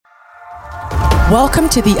Welcome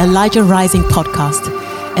to the Elijah Rising podcast.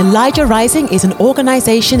 Elijah Rising is an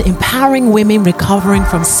organization empowering women recovering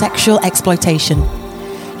from sexual exploitation.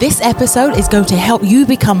 This episode is going to help you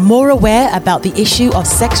become more aware about the issue of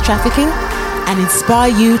sex trafficking and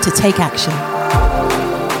inspire you to take action.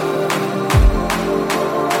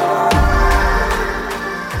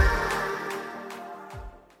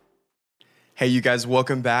 Hey, you guys,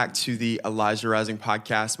 welcome back to the Elijah Rising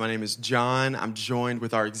podcast. My name is John. I'm joined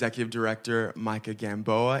with our executive director, Micah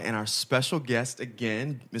Gamboa, and our special guest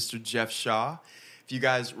again, Mr. Jeff Shaw. If you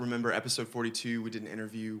guys remember episode 42, we did an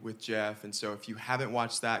interview with Jeff, and so if you haven't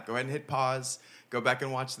watched that, go ahead and hit pause, go back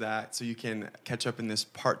and watch that so you can catch up in this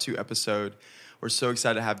part 2 episode. We're so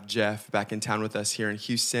excited to have Jeff back in town with us here in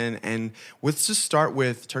Houston, and let's just start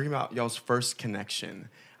with talking about y'all's first connection.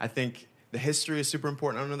 I think the history is super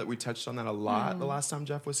important. I don't know that we touched on that a lot the last time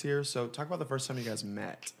Jeff was here. So talk about the first time you guys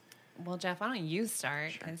met. Well, Jeff, why don't you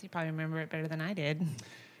start? Because you probably remember it better than I did.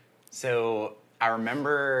 So I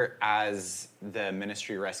remember as the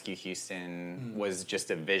Ministry Rescue Houston was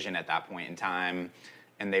just a vision at that point in time.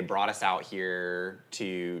 And they brought us out here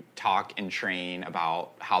to talk and train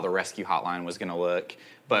about how the rescue hotline was going to look.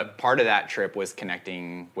 But part of that trip was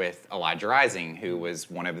connecting with Elijah Rising, who was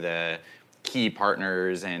one of the key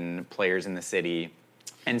partners and players in the city.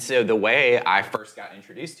 And so the way I first got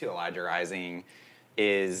introduced to Elijah Rising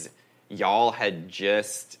is y'all had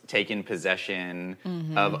just taken possession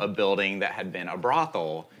of a building that had been a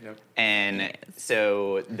brothel. Yep. And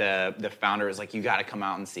so the founder was like, you got to come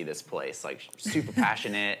out and see this place, like super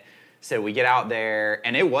passionate. So we get out there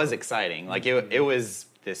and it was exciting. Like it was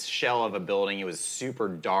this shell of a building. It was super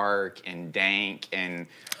dark and dank. And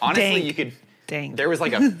honestly, you could... There was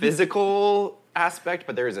like a physical aspect,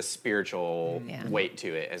 but there was a spiritual weight to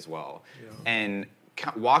it as well. Yeah. And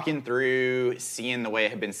walking through, seeing the way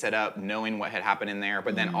it had been set up, knowing what had happened in there,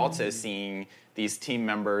 but then also seeing these team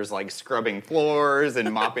members like scrubbing floors and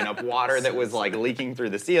mopping up water that was like leaking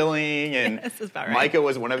through the ceiling. And right. Micah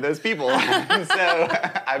was one of those people. And so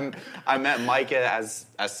I met Micah as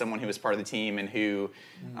someone who was part of the team and who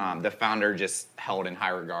the founder just held in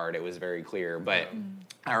high regard. It was very clear. But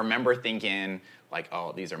I remember thinking, like,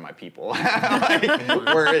 oh, these are my people. Like,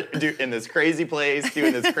 we're in this crazy place,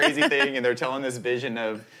 doing this crazy thing, and they're telling this vision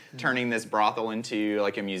of turning this brothel into,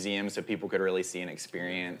 like, a museum so people could really see and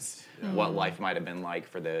experience what life might have been like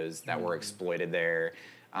for those that were exploited there.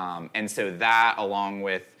 And so that, along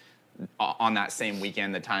with, on that same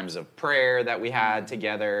weekend, the times of prayer that we had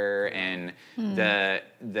together and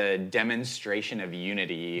the demonstration of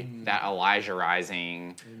unity that Elijah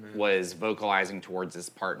Rising was vocalizing towards his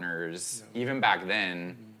partners. Even back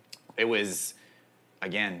then, it was,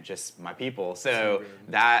 again, just my people. So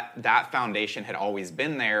that foundation had always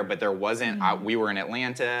been there, but there wasn't, we were in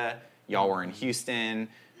Atlanta, y'all were in Houston.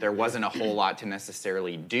 There wasn't a whole lot to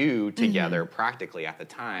necessarily do together practically at the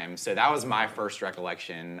time. So that was my first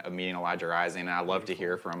recollection of meeting Elijah Rising, and I'd love to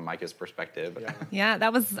hear from Micah's perspective. Yeah,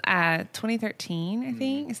 that was 2013, I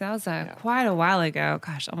think. So that was quite a while ago.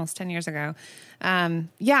 Gosh, almost 10 years ago.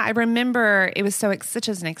 I remember it was such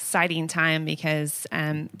an exciting time because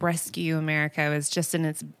Rescue America was just in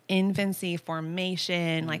its infancy,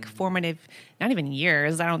 formation, like formative, not even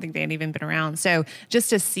years. I don't think they had even been around. So just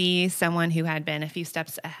to see someone who had been a few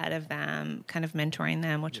steps ahead of them, kind of mentoring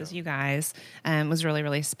them, which was you guys, was really,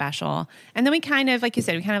 really special. And then we kind of, like you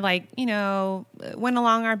said, went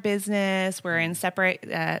along our business. We're in separate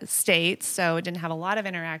states, so it didn't have a lot of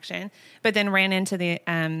interaction, but then ran into the...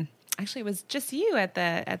 Actually, it was just you at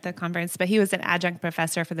the conference, but he was an adjunct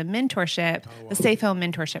professor for the mentorship, the Safe Home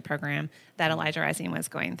mentorship program that Elijah Rising was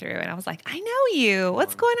going through. And I was like, I know you.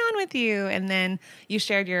 What's going on with you? And then you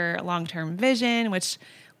shared your long-term vision, which,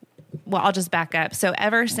 well, I'll just back up. So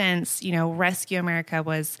ever since, Rescue America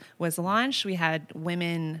was launched, we had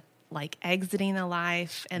women like exiting the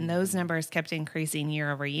life, and those numbers kept increasing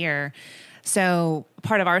year over year. So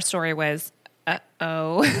part of our story was,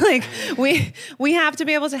 like we have to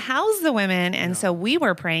be able to house the women. And so we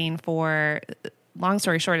were praying for, long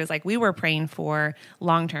story short, is like we were praying for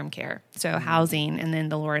long-term care. So housing, and then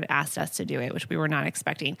the Lord asked us to do it, which we were not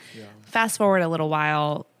expecting. Yeah. Fast forward a little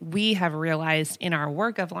while, we have realized in our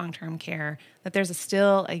work of long-term care that there's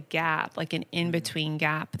still a gap, like an in-between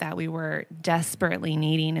gap that we were desperately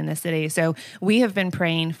needing in the city. So we have been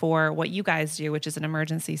praying for what you guys do, which is an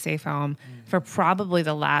emergency safe home, for probably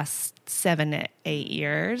the last 7 to 8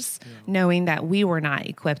 years, knowing that we were not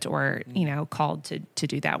equipped or, called to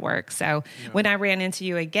do that work. So when I ran into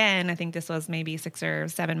you again, I think this was maybe 6 or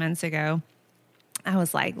 7 months ago, I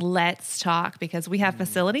was like, let's talk, because we have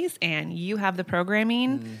facilities and you have the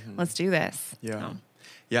programming. Let's do this. Yeah. So.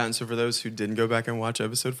 Yeah, and so for those who didn't go back and watch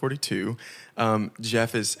episode 42,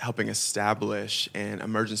 Jeff is helping establish an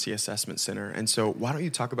emergency assessment center. And so why don't you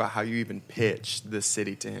talk about how you even pitched the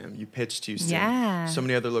city to him? You pitched Houston. Yeah. So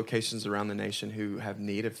many other locations around the nation who have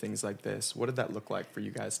need of things like this. What did that look like for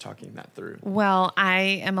you guys talking that through? Well,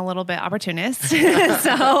 I am a little bit opportunist.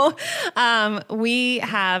 So we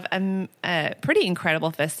have a pretty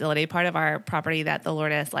incredible facility. Part of our property that the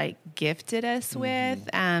Lord has like gifted us with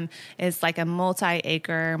is like a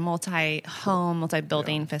multi-acre, multi-home,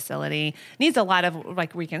 multi-building facility. Needs a lot of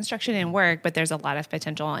like reconstruction and work, but there's a lot of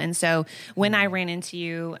potential. And so when I ran into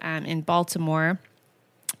you in Baltimore,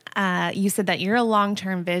 you said that your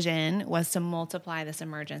long-term vision was to multiply this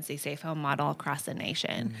emergency safe home model across the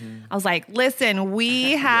nation. I was like, listen,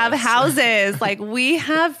 we have houses, like we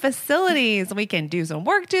have facilities, we can do some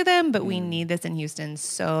work to them, but we need this in Houston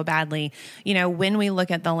so badly. You know, when we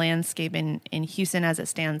look at the landscape in Houston as it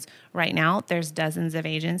stands right now, there's dozens of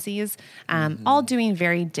agencies, all doing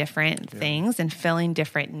very different things and filling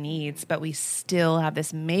different needs, but we still have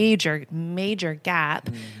this major gap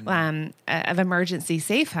of emergency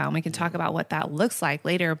safe home. We can talk about what that looks like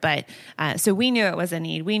later, but so we knew it was a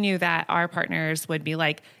need. We knew that our partners would be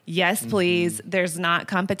like, yes, please. There's not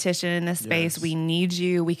competition in this space. We need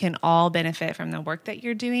you. We can all benefit from the work that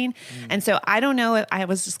you're doing. And so I don't know. I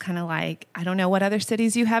was just kind of like, I don't know what other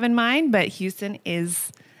cities you have in mind, but Houston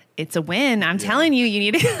it's a win. I'm telling you, you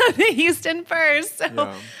need to go to Houston first.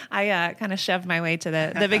 So I kind of shoved my way to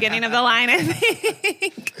the beginning of the line, I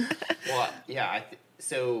think. Well, yeah.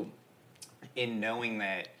 So in knowing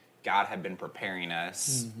that God had been preparing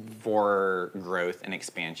us for growth and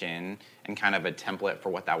expansion and kind of a template for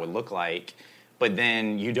what that would look like, but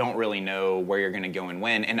then you don't really know where you're going to go and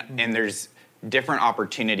when. And there's different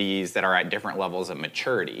opportunities that are at different levels of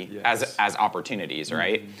maturity as opportunities,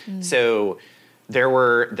 right? So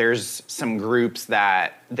there's some groups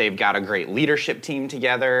that they've got a great leadership team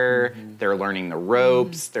together. They're learning the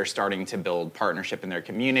ropes. They're starting to build partnership in their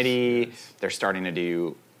community. They're starting to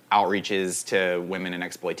do outreaches to women in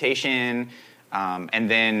exploitation.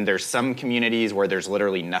 And then there's some communities where there's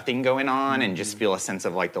literally nothing going on and just feel a sense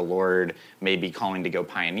of like the Lord may be calling to go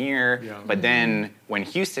pioneer. But then when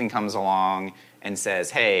Houston comes along and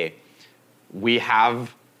says, hey, we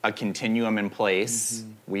have a continuum in place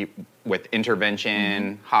with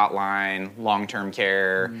intervention, hotline, long-term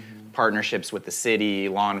care, partnerships with the city,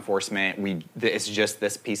 law enforcement. It's just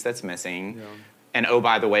this piece that's missing. And oh,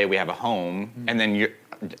 by the way, we have a home. And then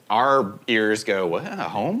our ears go, what, a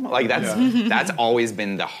home? Like that's always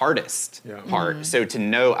been the hardest part. So to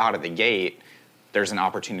know out of the gate, there's an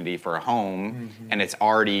opportunity for a home, and it's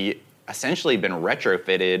already essentially been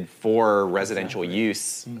retrofitted for residential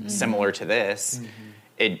use, similar to this.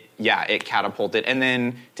 It catapulted. And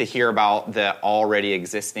then to hear about the already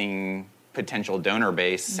existing potential donor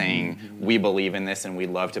base saying, we believe in this and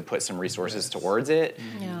we'd love to put some resources towards it,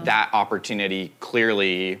 that opportunity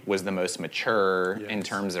clearly was the most mature in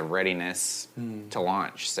terms of readiness to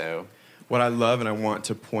launch. So what I love and I want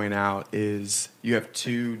to point out is you have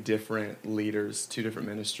two different leaders, two different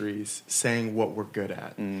ministries saying what we're good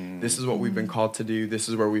at. This is what we've been called to do. This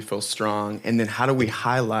is where we feel strong. And then how do we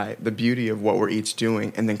highlight the beauty of what we're each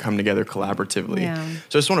doing and then come together collaboratively?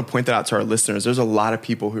 So I just want to point that out to our listeners. There's a lot of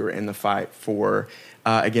people who are in the fight for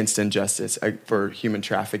against injustice, for human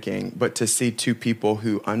trafficking, but to see two people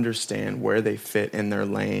who understand where they fit in their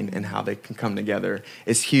lane and how they can come together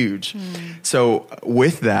is huge. So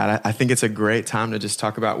with that, I think it's a great time to just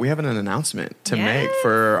talk about, we have an announcement to make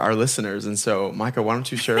for our listeners. And so, Micah, why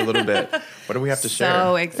don't you share a little bit? What do we have to share?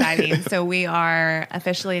 So exciting. So we are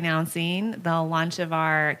officially announcing the launch of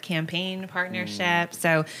our campaign partnership.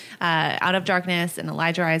 So Out of Darkness and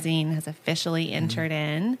Elijah Rising has officially entered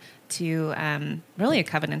in to really a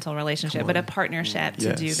covenantal relationship, but a partnership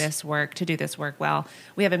to do this work well.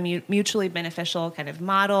 We have a mutually beneficial kind of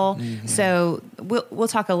model. So we'll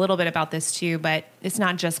talk a little bit about this too, but it's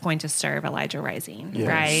not just going to serve Elijah Rising,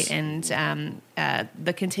 right? And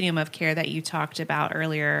the continuum of care that you talked about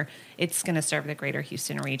earlier, it's going to serve the greater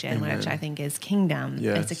Houston region, which I think is kingdom.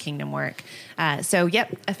 It's a kingdom work.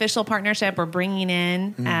 Official partnership. We're bringing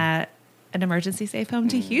in an emergency safe home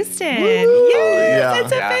to Houston.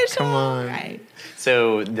 It's official. Come on. Right.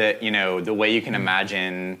 So the way you can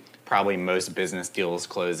imagine probably most business deals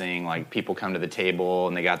closing, like people come to the table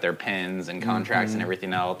and they got their pens and contracts and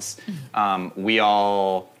everything else. We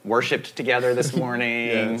all worshiped together this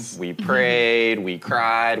morning. We prayed, we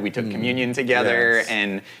cried, we took communion together,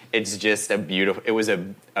 and it's just it was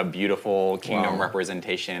a beautiful kingdom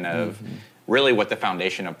representation of really what the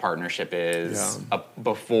foundation of partnership is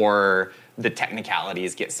before the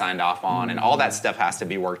technicalities get signed off on, and all that stuff has to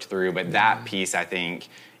be worked through. But that piece, I think,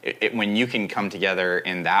 when you can come together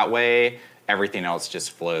in that way, everything else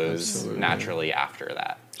just flows naturally after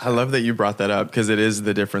that. I love that you brought that up, because it is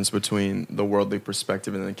the difference between the worldly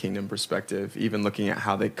perspective and the kingdom perspective, even looking at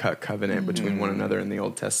how they cut covenant between one another in the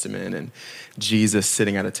Old Testament, and Jesus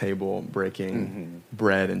sitting at a table breaking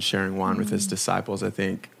bread and sharing wine with his disciples. I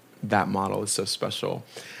think that model is so special.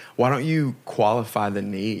 Why don't you qualify the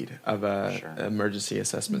need of an emergency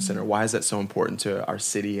assessment center? Why is that so important to our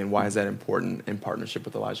city, and why is that important in partnership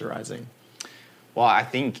with Elijah Rising? Well, I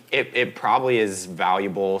think it probably is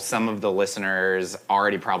valuable. Some of the listeners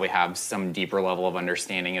already probably have some deeper level of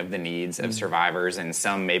understanding of the needs of survivors, and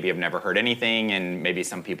some maybe have never heard anything, and maybe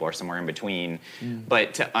some people are somewhere in between.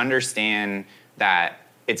 But to understand that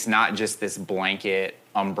it's not just this blanket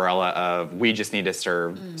umbrella of we just need to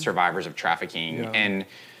serve survivors of trafficking. And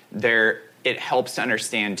it helps to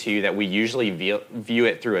understand, too, that we usually view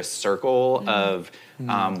it through a circle of,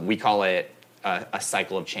 we call it a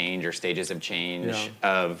cycle of change or stages of change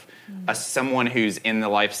of someone who's in the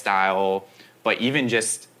lifestyle, but even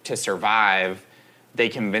just to survive, they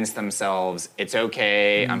convince themselves it's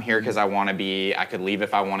okay. I'm here because I want to be. I could leave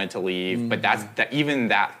if I wanted to leave. But even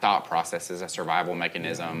that thought process is a survival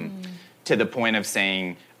mechanism to the point of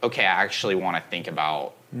saying, okay, I actually want to think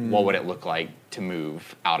about what would it look like to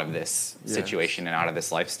move out of this situation and out of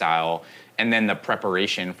this lifestyle. And then the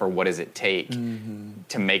preparation for what does it take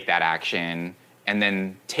to make that action, and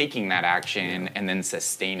then taking that action and then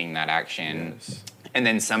sustaining that action. And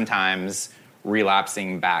then sometimes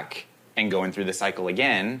relapsing back and going through the cycle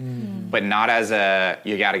again, but not as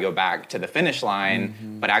you got to go back to the finish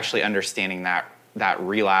line, but actually understanding that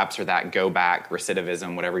relapse or that go back,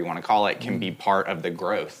 recidivism, whatever you want to call it, can be part of the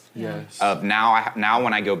growth. Of now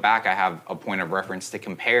when I go back, I have a point of reference to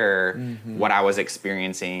compare what I was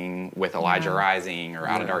experiencing with Elijah Rising or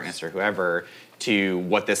Out of Darkness or whoever to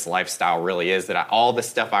what this lifestyle really is. All the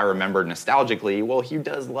stuff I remembered nostalgically, well, he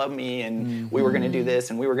does love me, and we were going to do this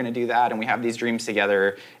and we were going to do that, and we have these dreams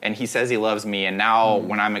together, and he says he loves me, and now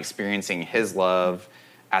when I'm experiencing his love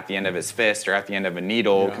at the end of his fist or at the end of a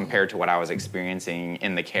needle compared to what I was experiencing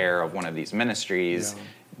in the care of one of these ministries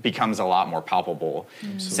becomes a lot more palpable.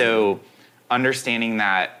 So understanding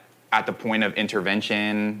that at the point of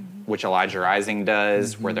intervention, which Elijah Rising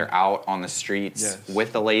does, where they're out on the streets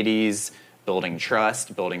with the ladies, building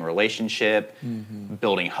trust, building relationship,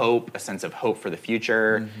 building hope, a sense of hope for the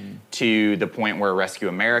future, to the point where Rescue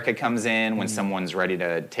America comes in when someone's ready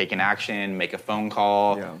to take an action, make a phone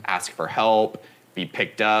call, ask for help, be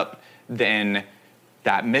picked up. Then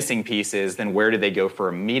that missing piece is, then where do they go for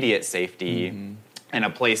immediate safety in a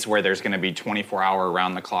place where there's going to be 24-hour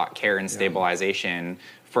around-the-clock care and stabilization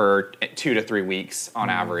for 2 to 3 weeks on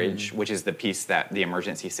average, which is the piece that the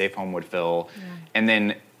emergency safe home would fill. And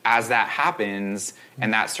then as that happens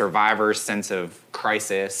and that survivor's sense of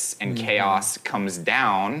crisis and chaos comes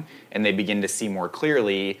down and they begin to see more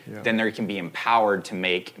clearly, then they can be empowered to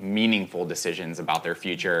make meaningful decisions about their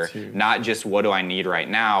future. Not just what do I need right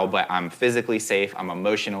now, but I'm physically safe, I'm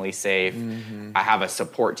emotionally safe, I have a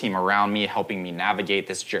support team around me helping me navigate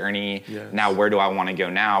this journey. Now where do I want to go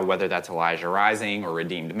now, whether that's Elijah Rising or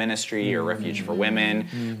Redeemed Ministry or Refuge for Women,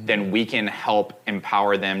 then we can help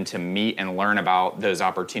empower them to meet and learn about those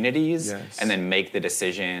opportunities and then make the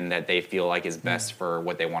decision that they feel like is best for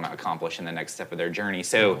what they want to accomplish in the next step of their journey.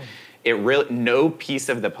 So no piece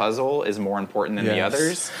of the puzzle is more important than the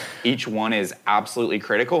others. Each one is absolutely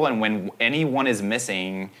critical, and when any one is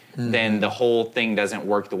missing, then the whole thing doesn't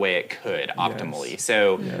work the way it could optimally.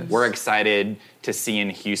 So we're excited to see in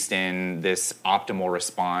Houston this optimal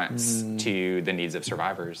response to the needs of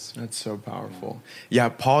survivors. That's so powerful. Yeah,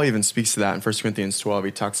 Paul even speaks to that in 1 Corinthians 12.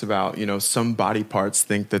 He talks about, some body parts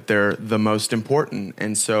think that they're the most important.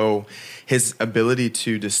 And so his ability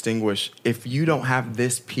to distinguish, if you don't have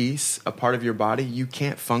this piece, a part of your body, you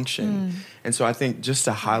can't function. And so I think just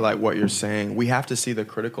to highlight what you're saying, we have to see the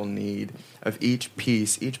critical need of each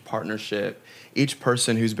piece, each partnership, each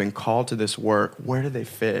person who's been called to this work. Where do they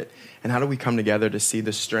fit? And how do we come together to see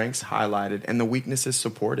the strengths highlighted and the weaknesses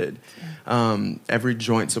supported? Every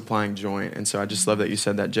joint supplying joint. And so I just love that you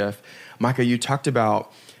said that, Jeff. Micah, you talked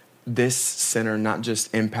about this center not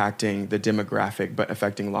just impacting the demographic, but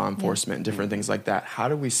affecting law enforcement and different things like that. How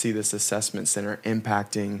do we see this assessment center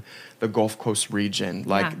impacting the Gulf Coast region,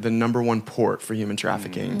 like the number one port for human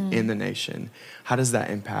trafficking in the nation? How does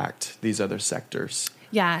that impact these other sectors?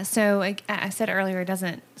 Yeah, so like I said earlier, it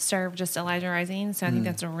doesn't serve just Elijah Rising, so I think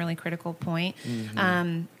that's a really critical point.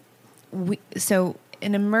 So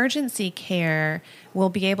an emergency care will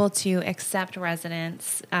be able to accept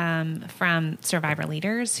residents from survivor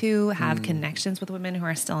leaders who have connections with women who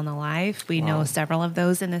are still alive. We know several of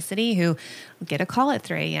those in the city who get a call at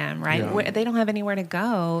 3 a.m., right? Yeah. Where they don't have anywhere to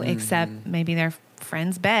go except maybe their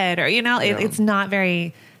friend's bed, or, it's not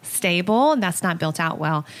very stable, and that's not built out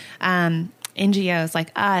well. NGOs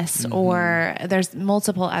like us, or there's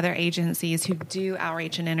multiple other agencies who do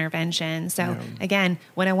outreach and intervention. So again,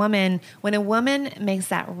 when a woman makes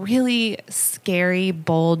that really scary,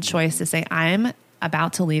 bold choice to say, I'm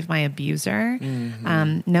about to leave my abuser,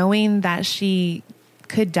 knowing that she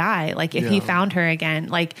could die, like if he found her again,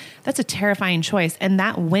 like that's a terrifying choice. And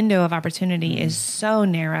that window of opportunity is so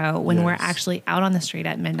narrow when we're actually out on the street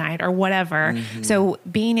at midnight or whatever. So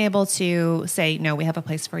being able to say, no, we have a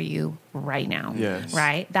place for you right now.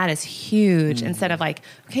 Right. That is huge. Instead of like,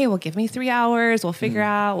 okay, well, give me 3 hours. We'll figure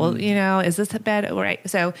out, well, is this a bed? Right.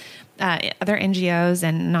 So, other NGOs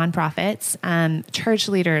and nonprofits, church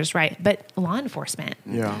leaders, right? But law enforcement,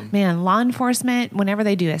 man, law enforcement, whenever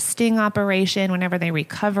they do a sting operation, whenever they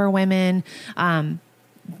recover women,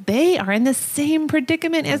 they are in the same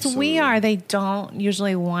predicament as we are. They don't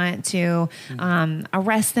usually want to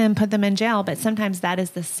arrest them, put them in jail, but sometimes that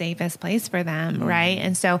is the safest place for them, right?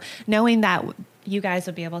 And so knowing that you guys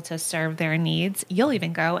will be able to serve their needs, you'll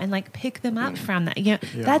even go and like pick them up from that.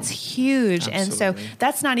 That's huge. Absolutely. And so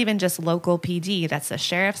that's not even just local PD. That's the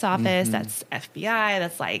sheriff's office. That's FBI.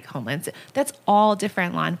 That's like Homeland. That's all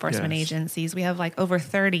different law enforcement agencies. We have like over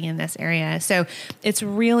 30 in this area. So it's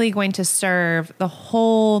really going to serve the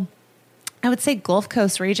whole, I would say, Gulf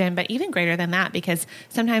Coast region, but even greater than that, because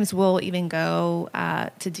sometimes we'll even go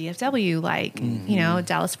to DFW, like,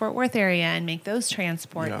 Dallas-Fort Worth area, and make those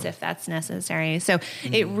transports if that's necessary. So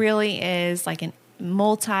it really is like an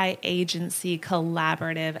multi-agency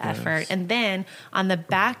collaborative effort. And then on the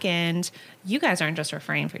back end, you guys aren't just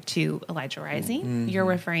referring to Elijah Rising. You're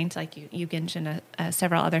referring to, like you mentioned,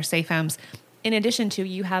 several other safe homes. In addition to,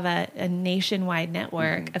 you have a nationwide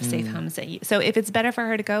network of safe homes so if it's better for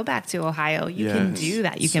her to go back to Ohio, you can do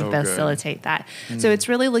that. You can facilitate that. So it's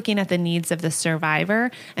really looking at the needs of the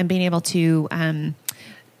survivor and being able to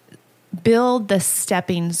build the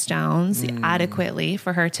stepping stones adequately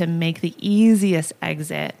for her to make the easiest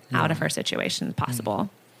exit out of her situation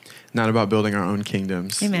possible. Not about building our own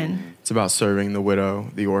kingdoms. Amen. It's about serving the widow,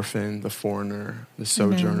 the orphan, the foreigner, the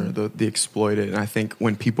sojourner, the exploited. And I think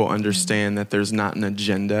when people understand that there's not an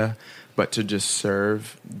agenda, but to just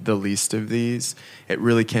serve the least of these, it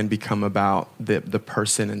really can become about the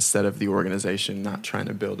person instead of the organization, not trying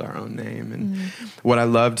to build our own name. And what I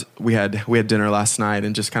loved, we had dinner last night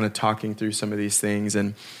and just kind of talking through some of these things.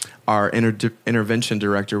 And our intervention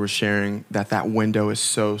director was sharing that window is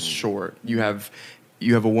so short. You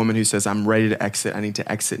have a woman who says, I'm ready to exit. I need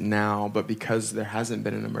to exit now. But because there hasn't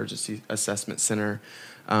been an emergency assessment center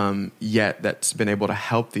yet that's been able to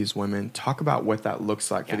help these women, talk about what that looks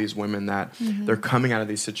like for these women that they're coming out of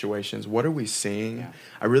these situations. What are we seeing?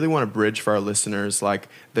 I really want to bridge for our listeners, like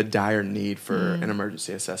the dire need for an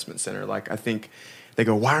emergency assessment center. Like, I think they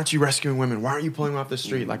go, why aren't you rescuing women? Why aren't you pulling them off the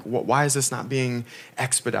street? Like, why is this not being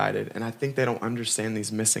expedited? And I think they don't understand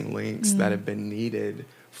these missing links that have been needed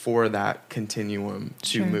for that continuum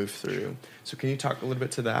to move through. So can you talk a little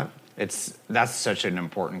bit to that? That's such an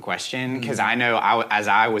important question, because I know as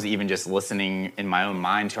I was even just listening in my own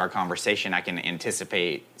mind to our conversation, I can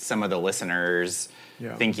anticipate some of the listeners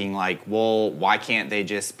thinking like, well, why can't they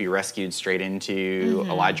just be rescued straight into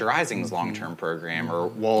Elijah Rising's long-term program?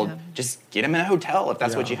 Or, just get them in a hotel if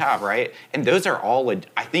that's what you have, right? And those are all,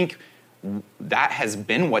 I think, that has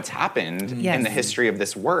been what's happened in the history of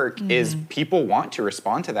this work is people want to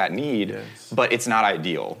respond to that need, but it's not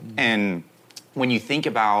ideal. And when you think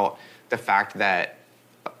about the fact that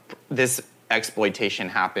this exploitation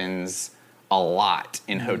happens a lot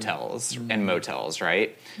in hotels and motels,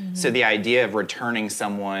 right? So the idea of returning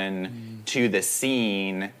someone to the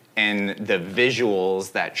scene and the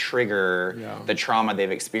visuals that trigger the trauma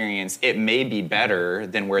they've experienced, it may be better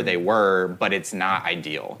than where they were, but it's not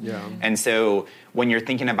ideal. And so when you're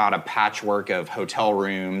thinking about a patchwork of hotel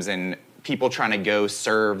rooms and people trying to go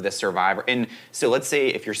serve the survivor, and so let's say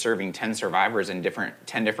if you're serving 10 survivors in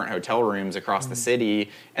 10 different hotel rooms across the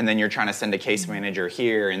city, and then you're trying to send a case manager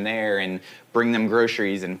here and there and bring them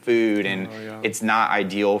groceries and food, and it's not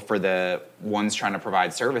ideal for the ones trying to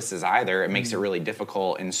provide services either. It makes it really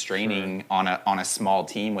difficult and straining on a small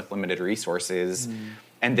team with limited resources.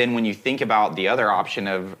 And then when you think about the other option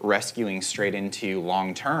of rescuing straight into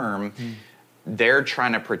long-term, they're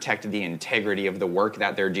trying to protect the integrity of the work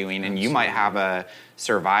that they're doing. And you might have a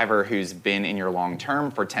survivor who's been in your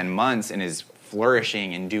long-term for 10 months and is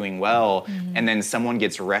flourishing and doing well, and then someone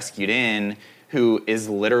gets rescued in who is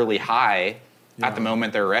literally high at the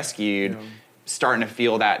moment they're rescued, starting to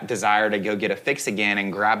feel that desire to go get a fix again,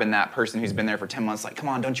 and grabbing that person who's been there for 10 months, like, come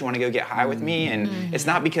on, don't you want to go get high with me? And it's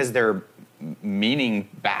not because they're meaning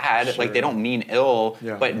bad, like they don't mean ill,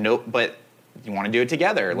 but you want to do it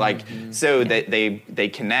together, so that they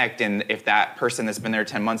connect. And if that person that's been there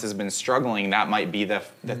 10 months has been struggling, that might be the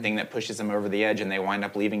thing that pushes them over the edge, and they wind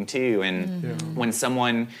up leaving too. And when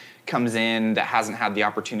someone comes in that hasn't had the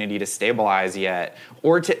opportunity to stabilize yet,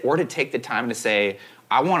 or to take the time to say,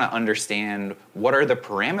 I want to understand what are the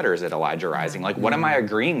parameters at Elijah Rising. Like, what am I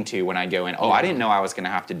agreeing to when I go in? Oh, I didn't know I was going to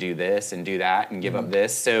have to do this and do that and give up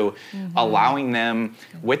this. So allowing them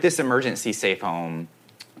with this emergency safe home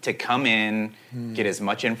to come in, get as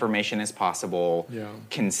much information as possible,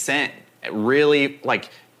 consent, really, like,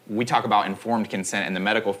 we talk about informed consent in the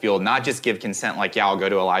medical field, not just give consent like, I'll go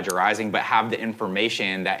to Elijah Rising, but have the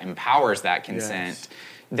information that empowers that consent,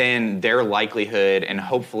 then their likelihood and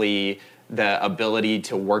hopefully the ability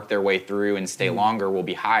to work their way through and stay longer will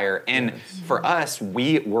be higher. And for us,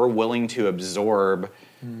 we're willing to absorb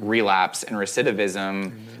relapse and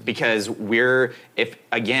recidivism because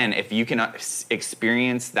if you can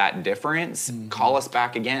experience that difference, call us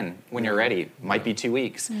back again when you're ready. Might be 2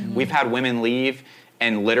 weeks. We've had women leave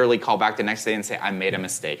and literally call back the next day and say, I made a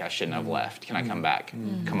mistake. I shouldn't have left. Can I come back?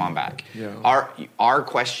 Come on back. Our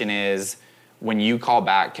question is, when you call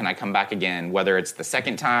back, can I come back again? Whether it's the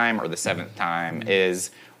second time or the seventh time,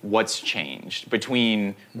 is what's changed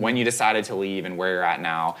between when you decided to leave and where you're at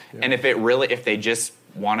now. And if they just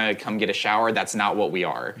want to come get a shower, that's not what we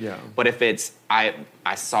are. But if it's, I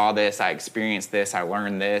saw this, I experienced this, I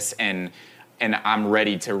learned this, and I'm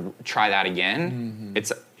ready to try that again.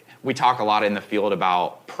 We talk a lot in the field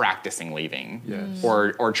about practicing leaving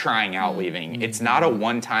or trying out leaving. It's not a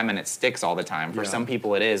one time and it sticks all the time. For some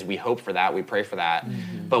people it is. We hope for that. We pray for that.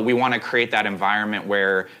 But we want to create that environment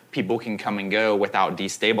where people can come and go without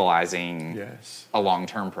destabilizing a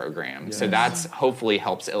long-term program. So that's hopefully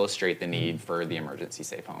helps illustrate the need for the emergency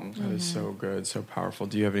safe home. That is so good, so powerful.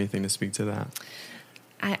 Do you have anything to speak to that?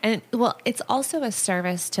 It's also a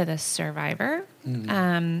service to the survivor,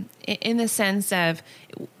 in the sense of,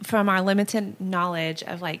 from our limited knowledge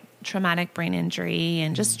of like traumatic brain injury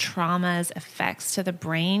and just trauma's effects to the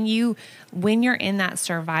brain, when you're in that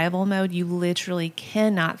survival mode, you literally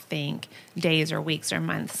cannot think days or weeks or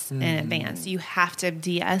months in advance. You have to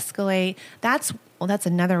de-escalate. That's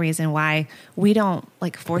another reason why we don't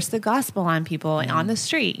like force the gospel on people on the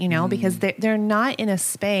street, because they're not in a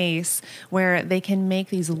space where they can make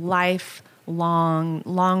these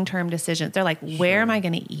long-term decisions. They're like, where am I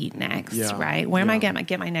going to eat next? Right? Where am I going to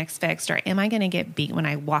get my next fixed? Or am I going to get beat when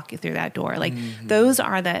I walk through that door? Like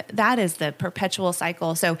that is the perpetual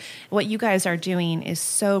cycle. So what you guys are doing is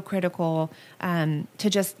so critical, to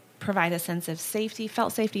just provide a sense of safety,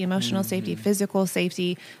 felt safety, emotional safety, physical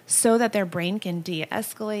safety, so that their brain can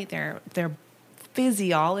de-escalate, their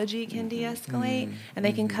physiology can de-escalate, and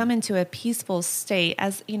they can come into a peaceful state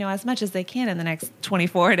as much as they can in the next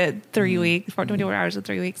 24 to 3 weeks, 24 hours to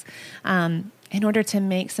 3 weeks, in order to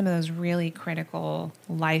make some of those really critical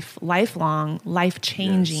lifelong,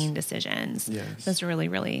 life-changing decisions. That's really,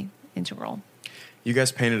 really integral. You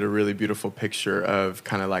guys painted a really beautiful picture of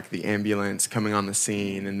kind of like the ambulance coming on the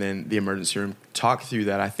scene and then the emergency room. Talk through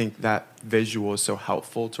that. I think that visual is so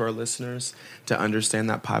helpful to our listeners to understand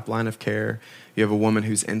that pipeline of care. You have a woman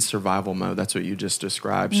who's in survival mode. That's what you just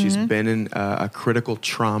described. She's been in a critical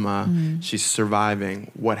trauma. She's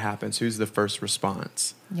surviving. What happens? Who's the first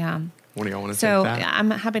response? What do y'all want to take that?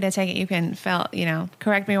 I'm happy to take it. You can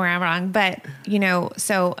correct me where I'm wrong. But,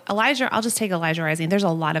 so I'll just take Elijah Rising. There's a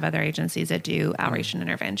lot of other agencies that do outreach and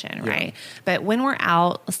intervention, right? But when we're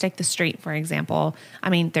out, let's take the street, for example. I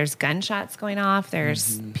mean, there's gunshots going off.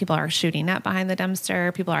 There's people are shooting up behind the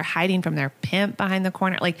dumpster. People are hiding from their pimp behind the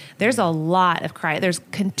corner. Like, there's a lot of cry.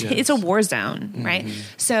 It's a war zone, right?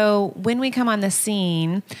 So when we come on the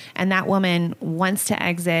scene and that woman wants to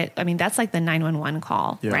exit, I mean, that's like the 911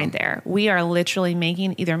 call right there. We are literally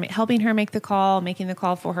helping her make the call, making the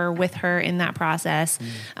call for her, with her in that process.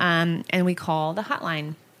 And we call the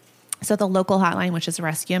hotline. So the local hotline, which is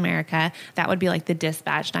Rescue America, that would be like the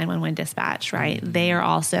dispatch, 911 dispatch, right? They are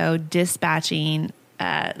also dispatching,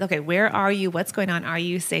 okay, where are you? What's going on? Are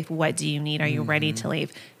you safe? What do you need? Are you ready to leave?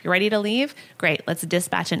 If you're ready to leave, great. Let's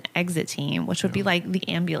dispatch an exit team, which would be like the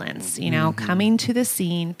ambulance, coming to the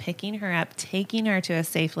scene, picking her up, taking her to a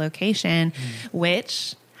safe location,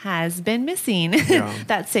 which has been missing.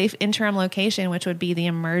 That safe interim location, which would be the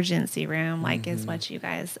emergency room, like is what you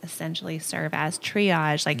guys essentially serve as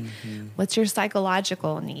triage. Like, what's your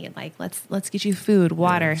psychological need? Like, let's get you food,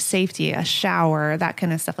 water, safety, a shower, that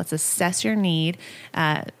kind of stuff. Let's assess your need,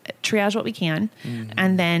 triage what we can,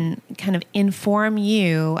 and then kind of inform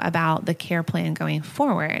you about the care plan going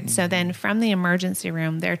forward. So then from the emergency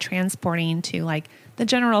room, they're transporting to like the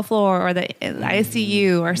general floor or the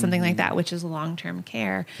ICU or something like that, which is long-term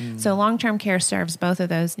care. So long-term care serves both of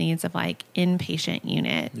those needs of like inpatient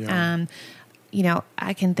unit.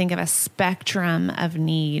 I can think of a spectrum of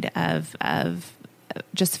need of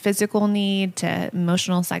just physical need to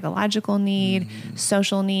emotional, psychological need,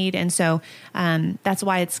 social need. And so that's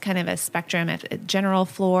why it's kind of a spectrum. At general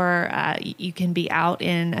floor, you can be out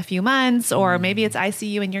in a few months, or maybe it's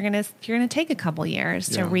ICU and you're gonna take a couple years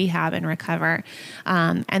to rehab and recover.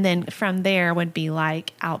 And then from there would be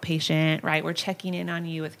like outpatient, right? We're checking in on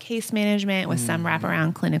you with case management, with some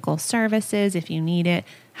wraparound clinical services if you need it,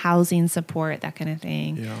 housing support, that kind of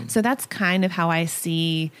thing. So that's kind of how I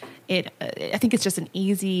see it. I think it's just an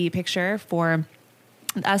easy picture for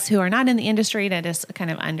us who are not in the industry to just kind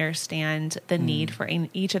of understand the need for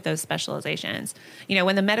each of those specializations.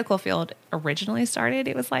 When the medical field originally started,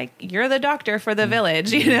 it was like, you're the doctor for the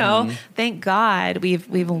village, Thank God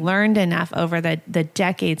we've learned enough over the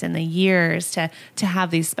decades and the years to have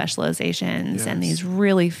these specializations and these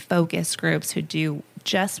really focused groups who do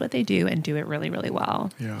just what they do and do it really, really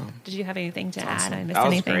well. Did you have anything to add? I missed that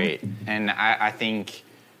was anything? Great. And I think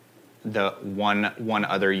the one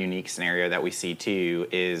other unique scenario that we see too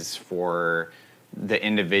is for the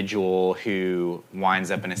individual who winds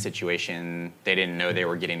up in a situation they didn't know they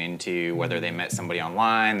were getting into, whether they met somebody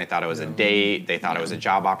online, they thought it was a date, they thought it was a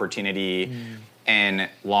job opportunity, and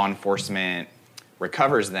law enforcement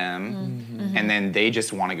recovers them, and then they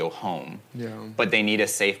just want to go home. But they need a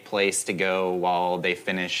safe place to go while they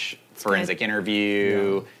finish forensic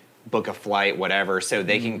interview, book a flight, whatever, so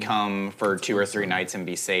they can come for 2 or 3 nights and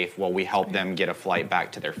be safe while we help them get a flight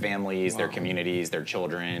back to their families, their communities, their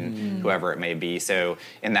children, whoever it may be. So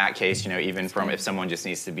in that case, even from if someone just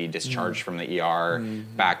needs to be discharged from the ER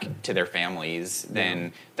back to their families,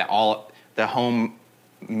 then the home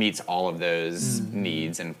meets all of those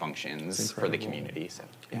needs and functions for the community. So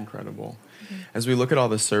incredible. As we look at all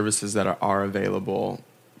the services that are available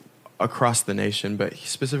across the nation, but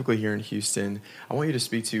specifically here in Houston, I want you to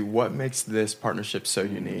speak to what makes this partnership so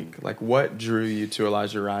unique. Like, what drew you to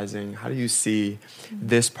Elijah Rising? How do you see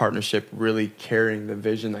this partnership really carrying the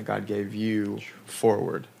vision that God gave you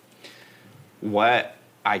forward? What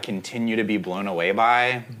I continue to be blown away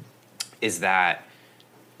by is that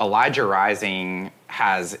Elijah Rising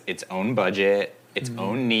has its own budget, its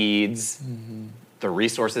own needs, the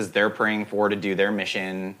resources they're praying for to do their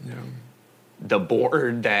mission, the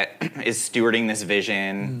board that is stewarding this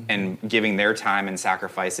vision and giving their time and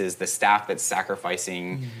sacrifices, the staff that's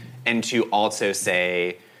sacrificing, and to also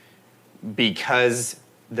say, because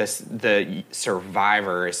the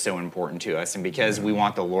survivor is so important to us, and because we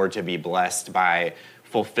want the Lord to be blessed by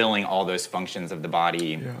fulfilling all those functions of the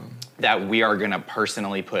body, that we are going to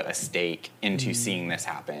personally put a stake into seeing this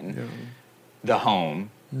happen. The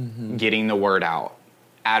home, getting the word out,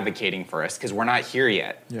 advocating for us, because we're not here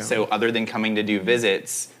yet. So other than coming to do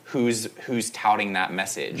visits, who's touting that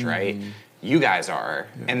message, right? You guys are.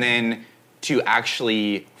 And then to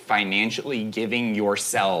actually financially giving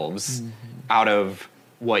yourselves out of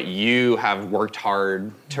what you have worked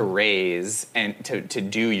hard to raise and to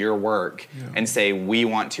do your work and say, we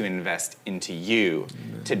want to invest into you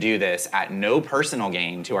to do this at no personal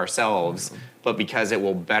gain to ourselves, but because it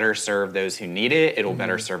will better serve those who need it, it will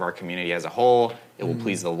better serve our community as a whole, it will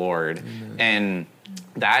please the Lord. And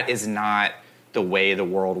that is not the way the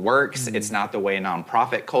world works. It's not the way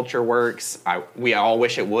nonprofit culture works. We all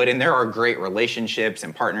wish it would, and there are great relationships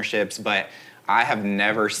and partnerships, but I have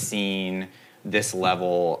never seen this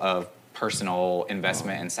level of personal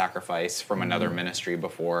investment and sacrifice from another ministry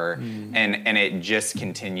before. And it just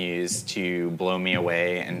continues to blow me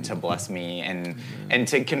away and to bless me and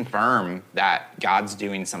to confirm that God's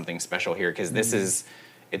doing something special here, because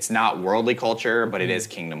it's not worldly culture, but it is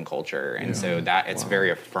kingdom culture. And so that it's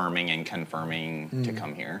very affirming and confirming to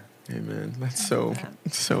come here. Amen. That's so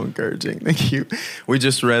encouraging. Thank you. We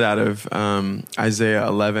just read out of Isaiah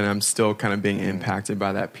 11. I'm still kind of being impacted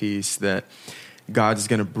by that piece that God is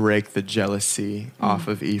going to break the jealousy off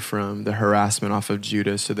of Ephraim, the harassment off of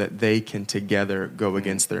Judah, so that they can together go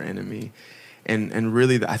against their enemy. And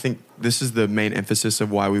really, I think this is the main emphasis of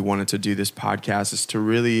why we wanted to do this podcast, is to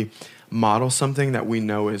really model something that we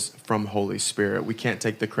know is from Holy Spirit. We can't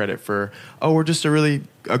take the credit for, we're just a really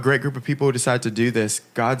a great group of people who decided to do this.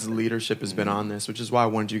 God's leadership has been on this, which is why I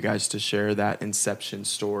wanted you guys to share that inception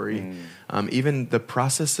story. Even the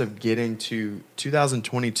process of getting to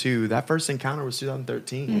 2022, that first encounter was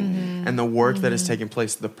 2013. And the work that has taken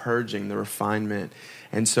place, the purging, the refinement.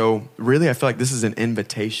 And so really, I feel like this is an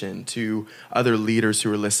invitation to other leaders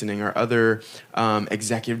who are listening, or other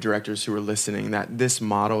executive directors who are listening, that this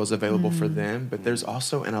model is available for them. But there's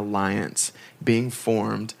also an alliance being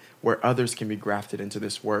formed where others can be grafted into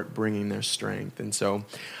this work, bringing their strength. And so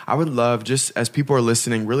I would love, just as people are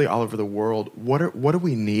listening really all over the world, what do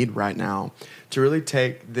we need right now to really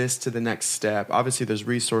take this to the next step? Obviously, there's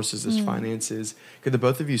resources, there's finances. Could the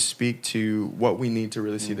both of you speak to what we need to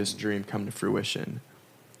really see this dream come to fruition?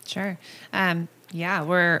 Sure.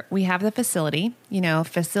 We have the facility.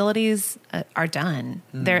 Facilities are done.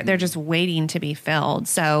 They're just waiting to be filled.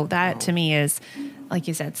 So that to me is, like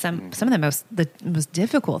you said, some of the most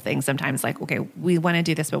difficult things sometimes. Like, okay, we want to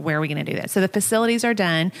do this, but where are we going to do that? So the facilities are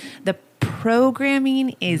done. The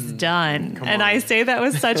programming is done. And I say that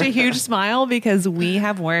with such a huge smile, because we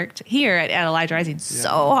have worked here at Elijah Rising so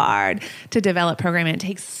hard to develop programming. It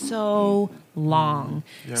takes so long.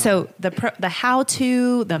 So the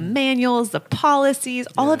how-to, the manuals, the policies,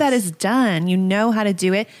 all of that is done. You know how to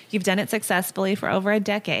do it. You've done it successfully for over a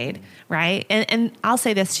decade, right? And I'll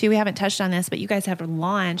say this too, we haven't touched on this, but you guys have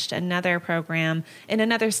launched another program in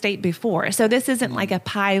another state before. So this isn't like a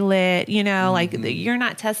pilot, like you're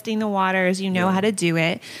not testing the waters, how to do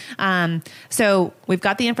it. So we've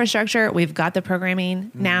got the infrastructure, we've got the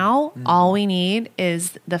programming. Now all we need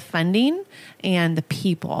is the funding and the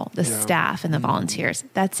people, the staff and the volunteers.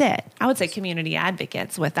 That's it. I would say community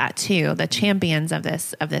advocates with that too, the champions of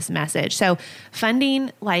this message. So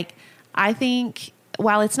funding, I think,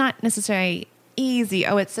 while it's not necessarily easy,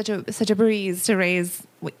 it's such a breeze to raise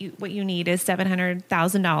what you need is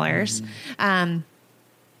 $700,000.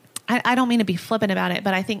 I don't mean to be flippant about it,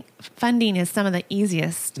 but I think funding is some of the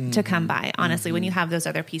easiest to come by, honestly, when you have those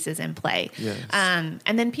other pieces in play. Yes.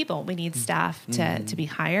 And then people, we need staff to be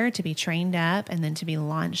hired, to be trained up, and then to be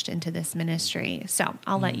launched into this ministry. So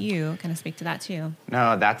I'll let you kind of speak to that too.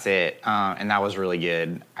 No, that's it. And that was really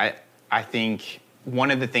good. I think one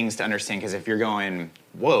of the things to understand, because if you're going,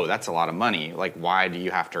 whoa, that's a lot of money, why do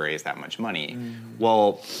you have to raise that much money?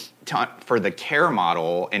 Well, for the care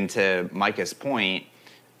model, and to Micah's point,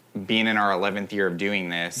 being in our 11th year of doing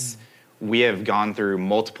this, we have gone through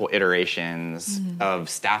multiple iterations of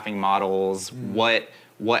staffing models, what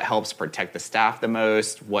helps protect the staff the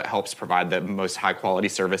most, what helps provide the most high quality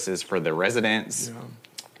services for the residents. Yeah.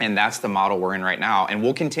 And that's the model we're in right now. And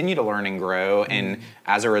we'll continue to learn and grow. And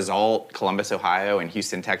as a result, Columbus, Ohio and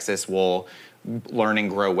Houston, Texas will learn and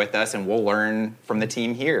grow with us, and we'll learn from the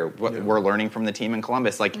team here. We're learning from the team in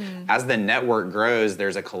Columbus. As the network grows,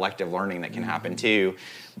 there's a collective learning that can happen too.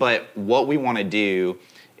 But what we want to do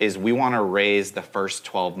is we want to raise the first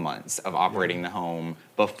 12 months of operating the home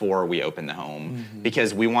before we open the home,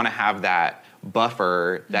 because we want to have that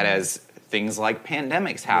buffer that as things like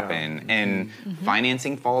pandemics happen and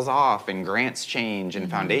financing falls off and grants change and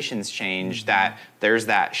foundations change, that there's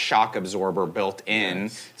that shock absorber built in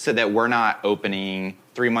so that we're not opening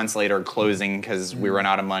 3 months later, closing because we run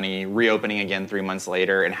out of money, reopening again 3 months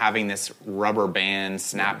later, and having this rubber band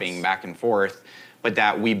snapping back and forth, but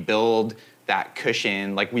that we build that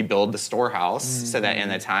cushion, like we build the storehouse so that in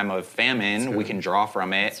the time of famine, we can draw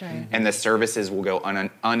from it and the services will go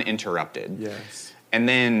uninterrupted. Yes. And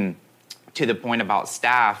then to the point about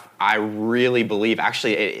staff, I really believe,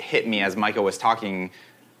 actually it hit me as Micah was talking,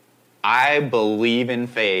 I believe in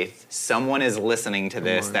faith someone is listening to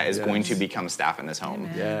this that is going to become staff in this home.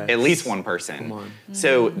 Yes. At least one person.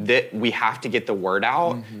 So that we have to get the word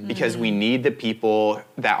out because we need the people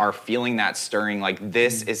that are feeling that stirring, like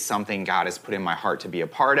this is something God has put in my heart to be a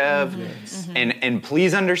part of. And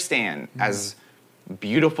please understand, as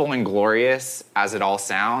beautiful and glorious as it all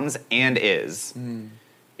sounds and is,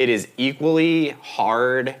 it is equally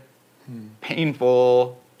hard,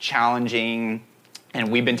 painful, challenging, and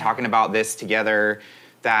we've been talking about this together,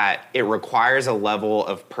 that it requires a level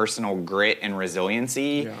of personal grit and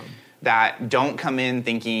resiliency that don't come in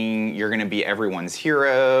thinking you're going to be everyone's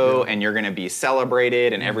hero and you're going to be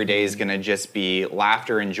celebrated and every day is going to just be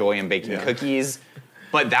laughter and joy and baking cookies.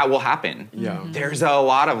 But that will happen. There's a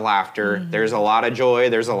lot of laughter. There's a lot of joy.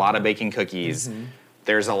 There's a lot of baking cookies.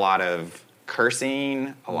 There's a lot of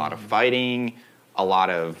cursing, a lot of fighting, a lot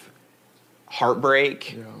of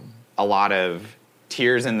heartbreak, a lot of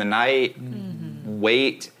tears in the night,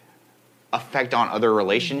 weight, effect on other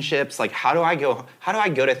relationships. Like, how do I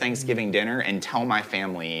go to Thanksgiving dinner and tell my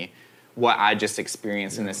family what I just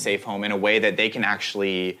experienced in this safe home in a way that they can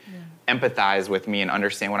actually empathize with me and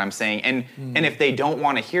understand what I'm saying. And if they don't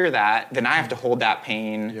want to hear that, then I have to hold that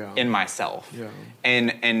pain in myself.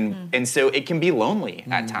 And so it can be lonely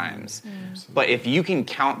at times. But if you can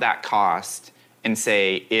count that cost and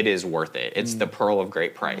say it is worth it, it's the pearl of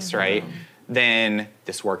great price, right? Then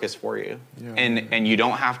this work is for you. And you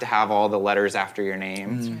don't have to have all the letters after your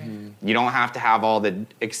name. You don't have to have all the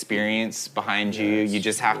experience behind you. You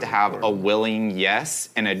just have to have a willing yes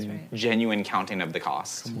and a genuine counting of the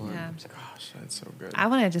cost. Gosh, that's so good. I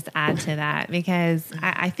want to just add to that because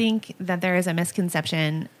I think that there is a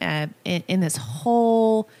misconception in this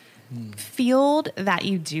whole field that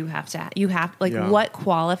you have what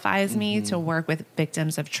qualifies me to work with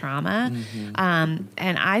victims of trauma.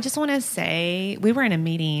 And I just want to say, we were in a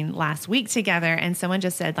meeting last week together and someone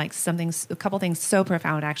just said like a couple things so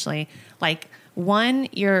profound, actually. Like, one,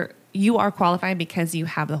 you are qualified because you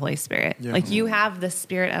have the Holy Spirit. Like, you have the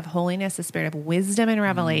spirit of holiness, the spirit of wisdom and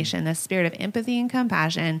revelation, the spirit of empathy and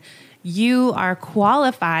compassion. You are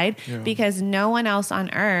qualified because no one else on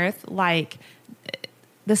earth, like,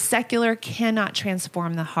 the secular cannot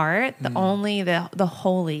transform the heart. Only the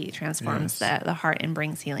holy transforms the heart and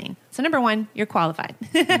brings healing. So number one, you're qualified.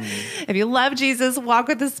 If you love Jesus, walk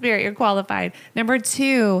with the Spirit, you're qualified. Number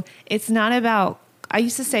two, it's not about, I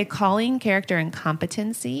used to say calling, character, and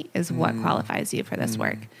competency is what qualifies you for this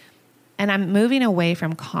work. And I'm moving away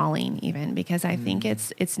from calling even because I think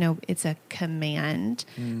it's a command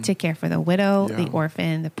to care for the widow, the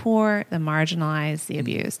orphan, the poor, the marginalized, the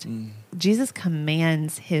abused. Jesus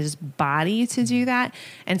commands his body to do that.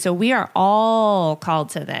 And so we are all called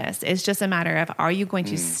to this. It's just a matter of, are you going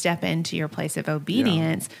to step into your place of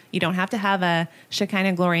obedience? You don't have to have a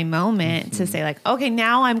Shekinah glory moment to say like, okay,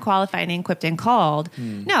 now I'm qualified and equipped and called.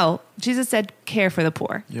 No, Jesus said, care for the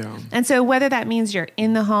poor. And so whether that means you're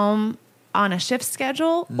in the home on a shift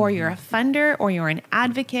schedule, or you're a funder, or you're an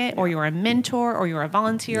advocate, or you're a mentor, or you're a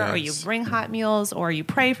volunteer, or you bring hot meals, or you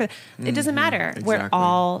pray for, it doesn't matter. Exactly. We're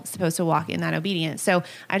all supposed to walk in that obedience. So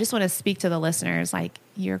I just want to speak to the listeners, like,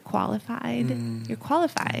 you're qualified. You're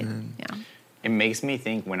qualified. Yeah. It makes me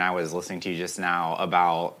think when I was listening to you just now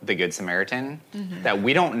about the Good Samaritan, that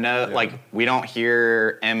we don't know, like, we don't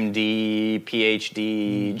hear MD,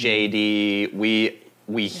 PhD, JD.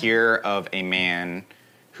 We hear of a man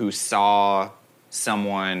who saw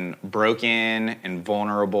someone broken and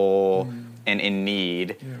vulnerable and in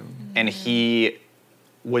need, and he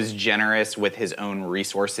was generous with his own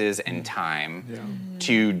resources and time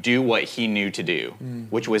to do what he knew to do,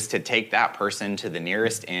 which was to take that person to the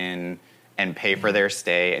nearest inn and pay for their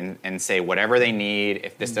stay and say, whatever they need,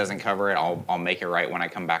 if this doesn't cover it, I'll make it right when I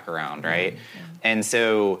come back around, right? And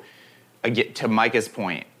so, again, to Micah's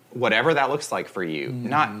point, whatever that looks like for you,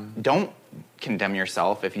 don't condemn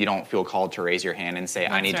yourself if you don't feel called to raise your hand and say,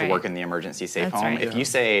 I need to work in the emergency safe home. If you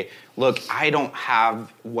say, look, I don't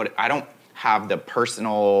have the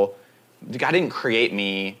personal, God didn't create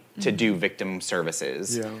me to do victim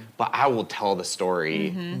services, but I will tell the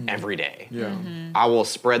story every day. I will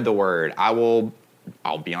spread the word. I'll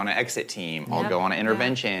be on an exit team. I'll go on an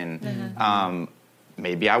intervention.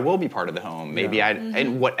 Maybe I will be part of the home. Maybe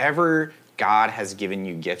and whatever God has given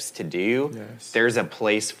you gifts to do, there's a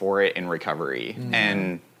place for it in recovery.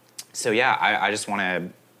 And so, I just want to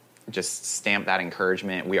just stamp that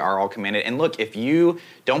encouragement. We are all commanded. And look, if you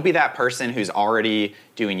don't be that person who's already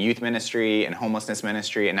doing youth ministry and homelessness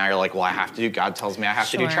ministry, and now you're like, well, I have to do, God tells me I have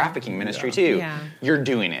to do trafficking ministry too. You're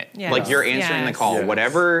doing it. Like, you're answering the call.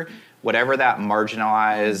 Whatever that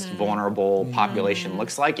marginalized, vulnerable population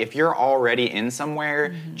looks like, if you're already in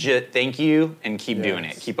somewhere, just thank you and keep doing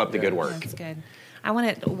it. Keep up the good work. That's good.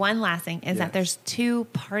 One last thing is that there's two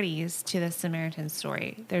parties to the Samaritan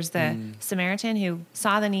story. There's the Samaritan who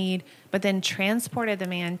saw the need, but then transported the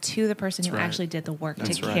man to the person who actually did the work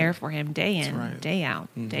to care for him day in, day out,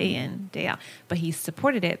 day in, day out. But he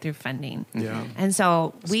supported it through funding. And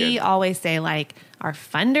so we always say, like, our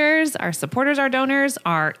funders, our supporters, our donors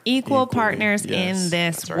are equal partners in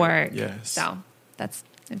this work. So that's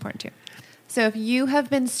important too. So if you have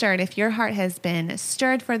been stirred, if your heart has been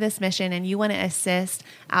stirred for this mission and you want to assist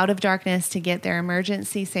Out of Darkness to get their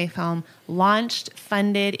emergency safe home launched,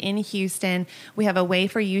 funded in Houston, we have a way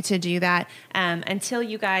for you to do that. Until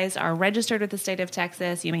you guys are registered with the state of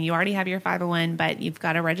Texas, you already have your 501, but you've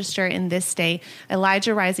got to register in this state.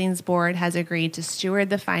 Elijah Rising's board has agreed to steward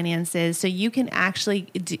the finances, so you can actually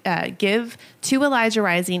give to Elijah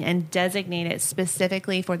Rising and designate it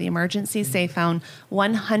specifically for the emergency safe home.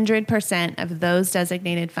 100% of those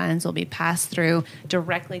designated funds will be passed through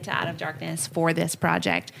directly to Out of Darkness for this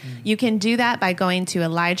project. You can do that by going to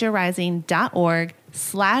ElijahRising.org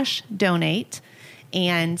 /donate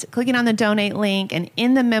and clicking on the donate link, and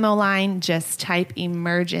in the memo line, just type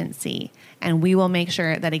emergency, and we will make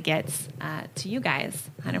sure that it gets to you guys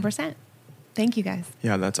 100%. Thank you, guys.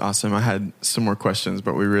 Yeah, that's awesome. I had some more questions,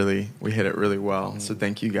 but we hit it really well. So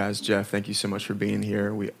thank you, guys. Jeff, thank you so much for being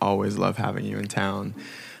here. We always love having you in town.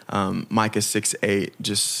 Micah 6:8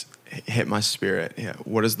 just hit my spirit. Yeah.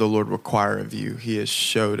 What does the Lord require of you? He has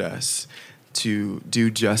showed us to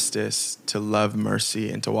do justice, to love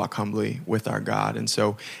mercy, and to walk humbly with our God. And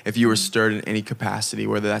so if you were stirred in any capacity,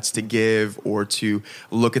 whether that's to give or to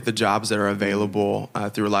look at the jobs that are available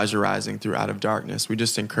through Elijah Rising, through Out of Darkness, we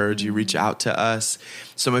just encourage you, reach out to us.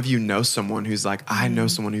 Some of you know someone who's like, I know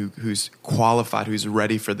someone who's qualified, who's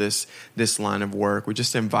ready for this line of work. We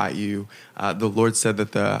just invite you. The Lord said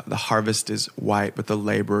that the harvest is white, but the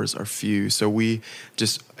laborers are few. So we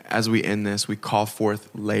just, as we end this, we call forth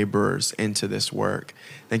laborers into this work.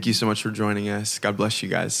 Thank you so much for joining us. God bless you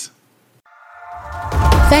guys.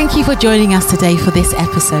 Thank you for joining us today for this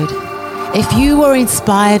episode. If you were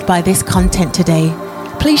inspired by this content today,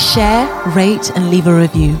 please share, rate, and leave a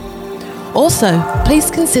review. Also,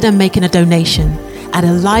 please consider making a donation at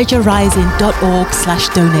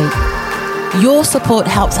elijahrising.org/donate. Your support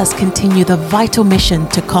helps us continue the vital mission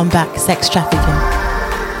to combat sex trafficking.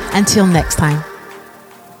 Until next time.